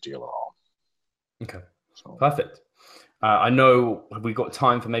not a big deal at all. Okay, so perfect. I know, have we got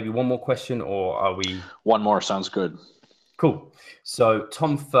time for maybe one more question, or are we? One more sounds good. Cool. So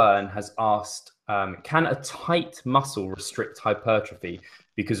Tom Fern has asked, can a tight muscle restrict hypertrophy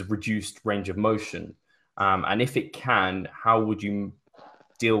because of reduced range of motion? And if it can, how would you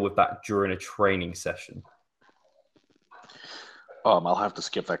deal with that during a training session? I'll have to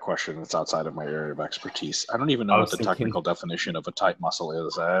skip that question. It's outside of my area of expertise. I don't even know what the technical definition of a tight muscle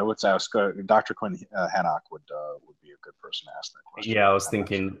is. I would ask Dr. Quinn Hannock would be a good person to ask that question. Yeah, I was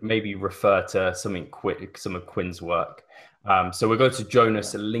thinking maybe refer to some of Quinn's work. So we'll go to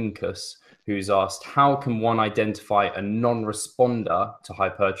Jonas Linkus, who's asked, how can one identify a non-responder to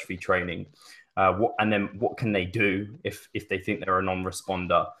hypertrophy training? And then what can they do if they think they're a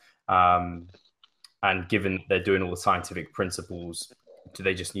non-responder? And given they're doing all the scientific principles, do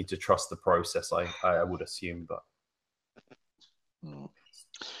they just need to trust the process? I would assume, but.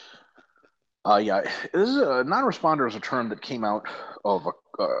 Yeah, this is a non-responder is a term that came out of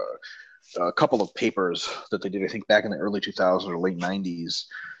a couple of papers that they did, I think, back in the early 2000s or late 90s,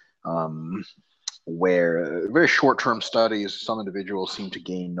 where very short-term studies, some individuals seem to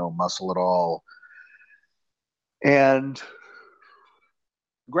gain no muscle at all. And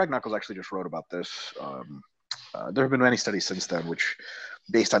Greg Nuckols actually just wrote about this. There have been many studies since then, which,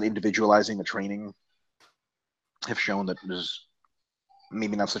 based on individualizing the training, have shown that there's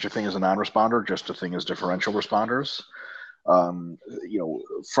maybe not such a thing as a non-responder, just a thing as differential responders.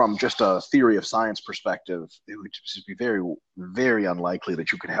 From just a theory of science perspective, it would just be very, very unlikely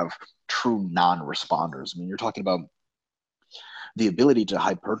that you could have true non-responders. I mean, you're talking about the ability to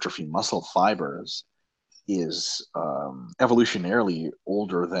hypertrophy muscle fibers is evolutionarily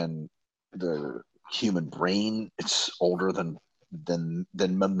older than the human brain. It's older than the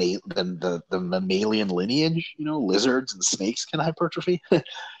mammalian lineage. Lizards and snakes can hypertrophy.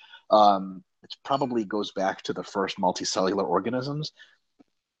 It probably goes back to the first multicellular organisms.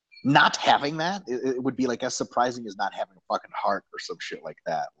 Not having that, it would be like as surprising as not having a fucking heart or some shit like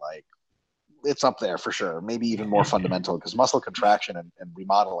that. Like, it's up there for sure. Maybe even more fundamental, because muscle contraction and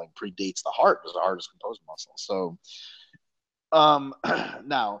remodeling predates the heart, because the heart is composed of muscle. So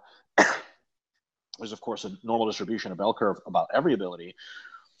now there's, of course, a normal distribution, a bell curve about every ability.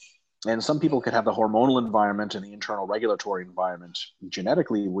 And some people could have the hormonal environment and the internal regulatory environment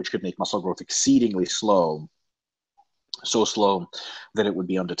genetically, which could make muscle growth exceedingly slow. So slow that it would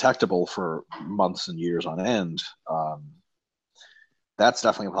be undetectable for months and years on end. That's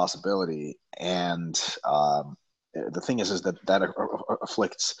definitely a possibility. And the thing is that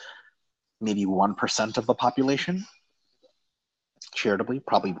afflicts maybe 1% of the population, charitably,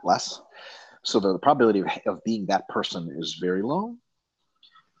 probably less. So the probability of being that person is very low.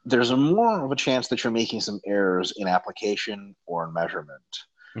 There's more of a chance that you're making some errors in application or in measurement.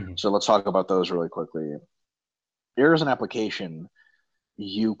 Mm-hmm. So let's talk about those really quickly. Errors in application,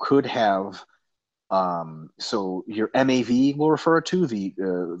 you could have, so your MAV will refer to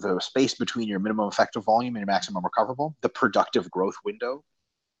the space between your minimum effective volume and your maximum recoverable, the productive growth window,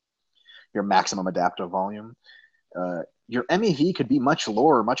 your maximum adaptive volume. Your MAV could be much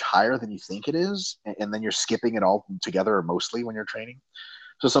lower or much higher than you think it is, and then you're skipping it all together or mostly when you're training.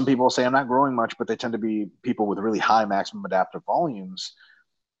 So some people say, I'm not growing much, but they tend to be people with really high maximum adaptive volumes,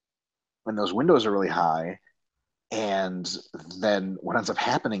 and those windows are really high. And then what ends up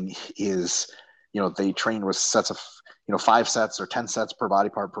happening is, they train with sets of, 5 sets or 10 sets per body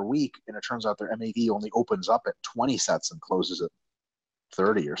part per week, and it turns out their MAV only opens up at 20 sets and closes at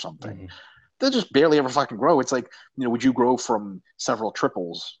 30 or something. Mm-hmm. They just barely ever fucking grow. It's like, would you grow from several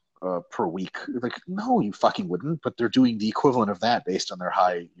triples per week? Like, no, you fucking wouldn't. But they're doing the equivalent of that based on their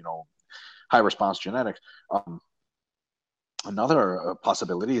high response genetics. Another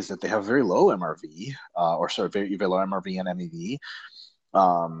possibility is that they have very low MRV, very low MRV and MEV,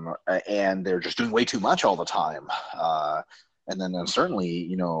 and they're just doing way too much all the time. And then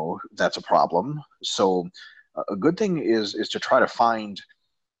certainly, that's a problem. So a good thing is to try to find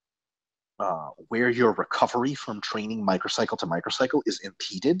where your recovery from training microcycle to microcycle is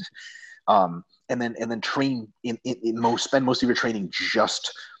impeded, and then train spend most of your training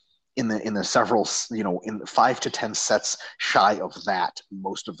just in the several, in 5 to 10 sets shy of that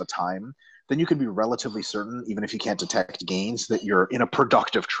most of the time. Then you can be relatively certain, even if you can't detect gains, that you're in a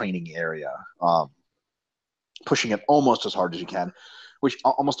productive training area. pushing it almost as hard as you can, which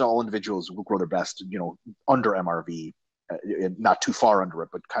almost all individuals will grow their best, under MRV, not too far under it,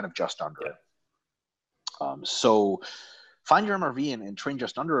 but kind of just under it. So find your MRV and train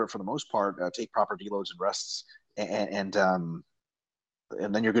just under it for the most part. Take proper deloads and rests, and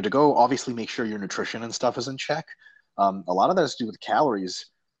then you're good to go. Obviously, make sure your nutrition and stuff is in check. A lot of that has to do with calories.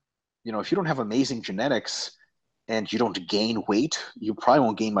 If you don't have amazing genetics and you don't gain weight, you probably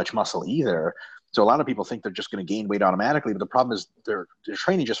won't gain much muscle either. So a lot of people think they're just going to gain weight automatically, but the problem is they're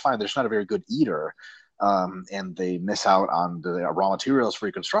training just fine. They're just not a very good eater, and they miss out on the raw materials for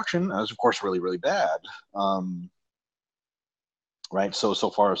reconstruction. And it's, of course, really, really bad. Right. So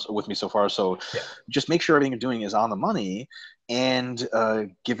far with me so far. So just make sure everything you're doing is on the money, and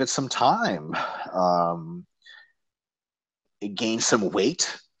give it some time. Gain some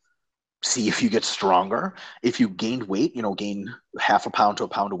weight. See if you get stronger. If you gained weight, gain half a pound to a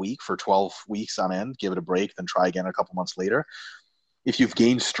pound a week for 12 weeks on end, give it a break, then try again a couple months later. If you've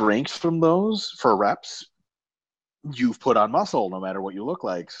gained strength from those for reps, you've put on muscle no matter what you look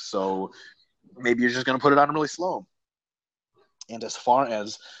like. So maybe you're just going to put it on really slow. And as far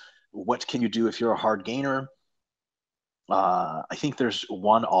as what can you do if you're a hard gainer, I think there's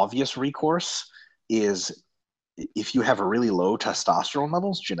one obvious recourse is if you have a really low testosterone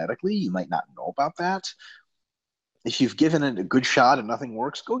levels genetically, you might not know about that. If you've given it a good shot and nothing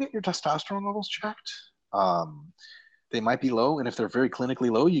works, go get your testosterone levels checked. They might be low, and if they're very clinically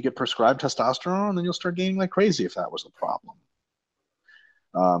low, you get prescribed testosterone, and then you'll start gaining like crazy if that was a problem.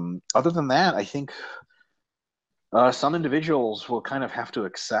 Other than that, I think some individuals will kind of have to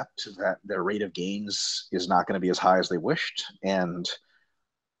accept that their rate of gains is not going to be as high as they wished, and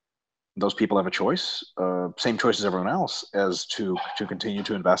those people have a choice, same choice as everyone else, as to continue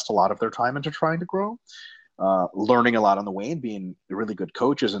to invest a lot of their time into trying to grow, learning a lot on the way and being really good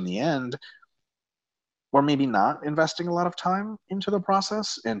coaches in the end, or maybe not investing a lot of time into the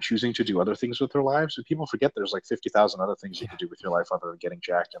process and choosing to do other things with their lives. And people forget there's like 50,000 other things you can do with your life other than getting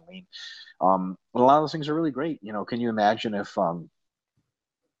jacked and lean. And a lot of those things are really great. Can you imagine if, like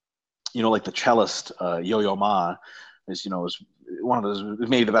the cellist, Yo-Yo Ma, is one of those,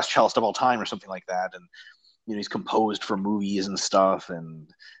 maybe the best cellist of all time or something like that, and he's composed for movies and stuff and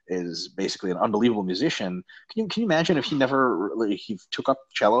is basically an unbelievable musician. Can you imagine if he never he took up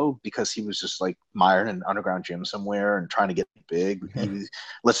cello because he was just like mired in an underground gym somewhere and trying to get big?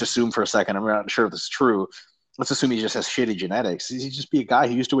 Let's assume for a second, I'm not sure if this is true, let's assume he just has shitty genetics. He'd just be a guy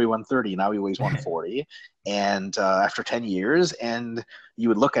who used to weigh 130, now he weighs 140, and after 10 years, and you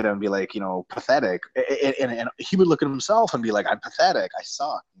would look at him and be like, pathetic, and he would look at himself and be like, I'm pathetic, I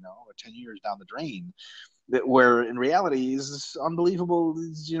suck, 10 years down the drain. Where in reality he's unbelievable,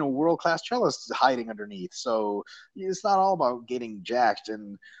 world-class cellist hiding underneath. So it's not all about getting jacked,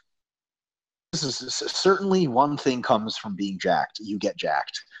 and this is certainly one thing comes from being jacked. You get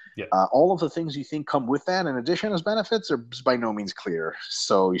jacked. Yeah. All of the things you think come with that in addition as benefits are by no means clear.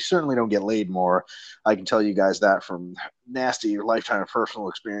 So you certainly don't get laid more. I can tell you guys that from nasty lifetime of personal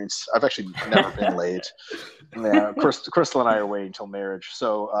experience. I've actually never been laid. Yeah, Crystal and I are waiting until marriage.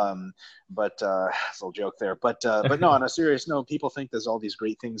 So, but it's a little joke there. But no, on a serious note, people think there's all these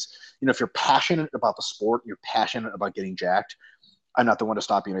great things. If you're passionate about the sport, you're passionate about getting jacked, I'm not the one to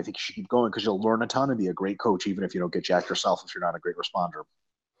stop you. And I think you should keep going because you'll learn a ton and be a great coach, even if you don't get jacked yourself, if you're not a great responder.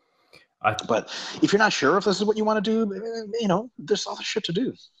 But if you're not sure if this is what you want to do, there's other shit to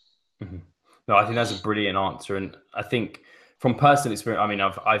do. Mm-hmm. No, I think that's a brilliant answer. And I think from personal experience, I mean,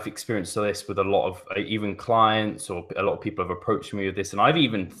 I've experienced this with a lot of even clients, or a lot of people have approached me with this. And I've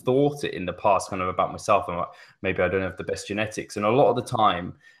even thought it in the past kind of about myself. I'm like, maybe I don't have the best genetics. And a lot of the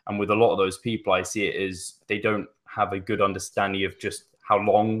time, and with a lot of those people, I see it as they don't have a good understanding of just how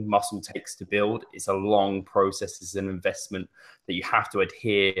long muscle takes to build. It's a long process. It's an investment that you have to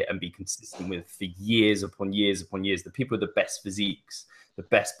adhere and be consistent with for years upon years upon years. The people with the best physiques, the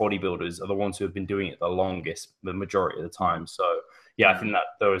best bodybuilders, are the ones who have been doing it the longest, the majority of the time. So yeah, I think that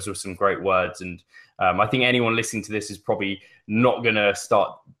those are some great words. And I think anyone listening to this is probably not going to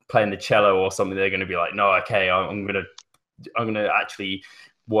start playing the cello or something. They're going to be like, no, okay, I'm going to actually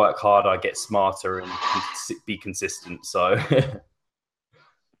work harder, get smarter, and be consistent. So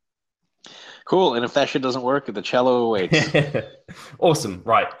cool. And if that shit doesn't work, the cello waits. Awesome.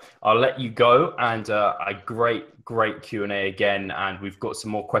 Right. I'll let you go. And a great Q&A again. And we've got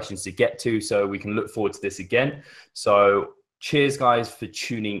some more questions to get to, so we can look forward to this again. So cheers, guys, for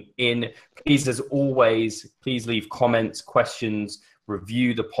tuning in. Please, as always, please leave comments, questions.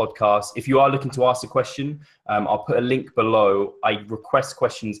 review the podcast. If you are looking to ask a question, I'll put a link below. I request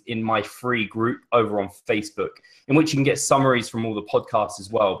questions in my free group over on Facebook, in which you can get summaries from all the podcasts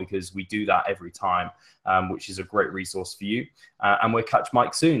as well, because we do that every time, which is a great resource for you. And we'll catch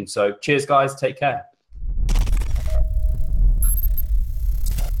Mike soon. So cheers, guys. Take care.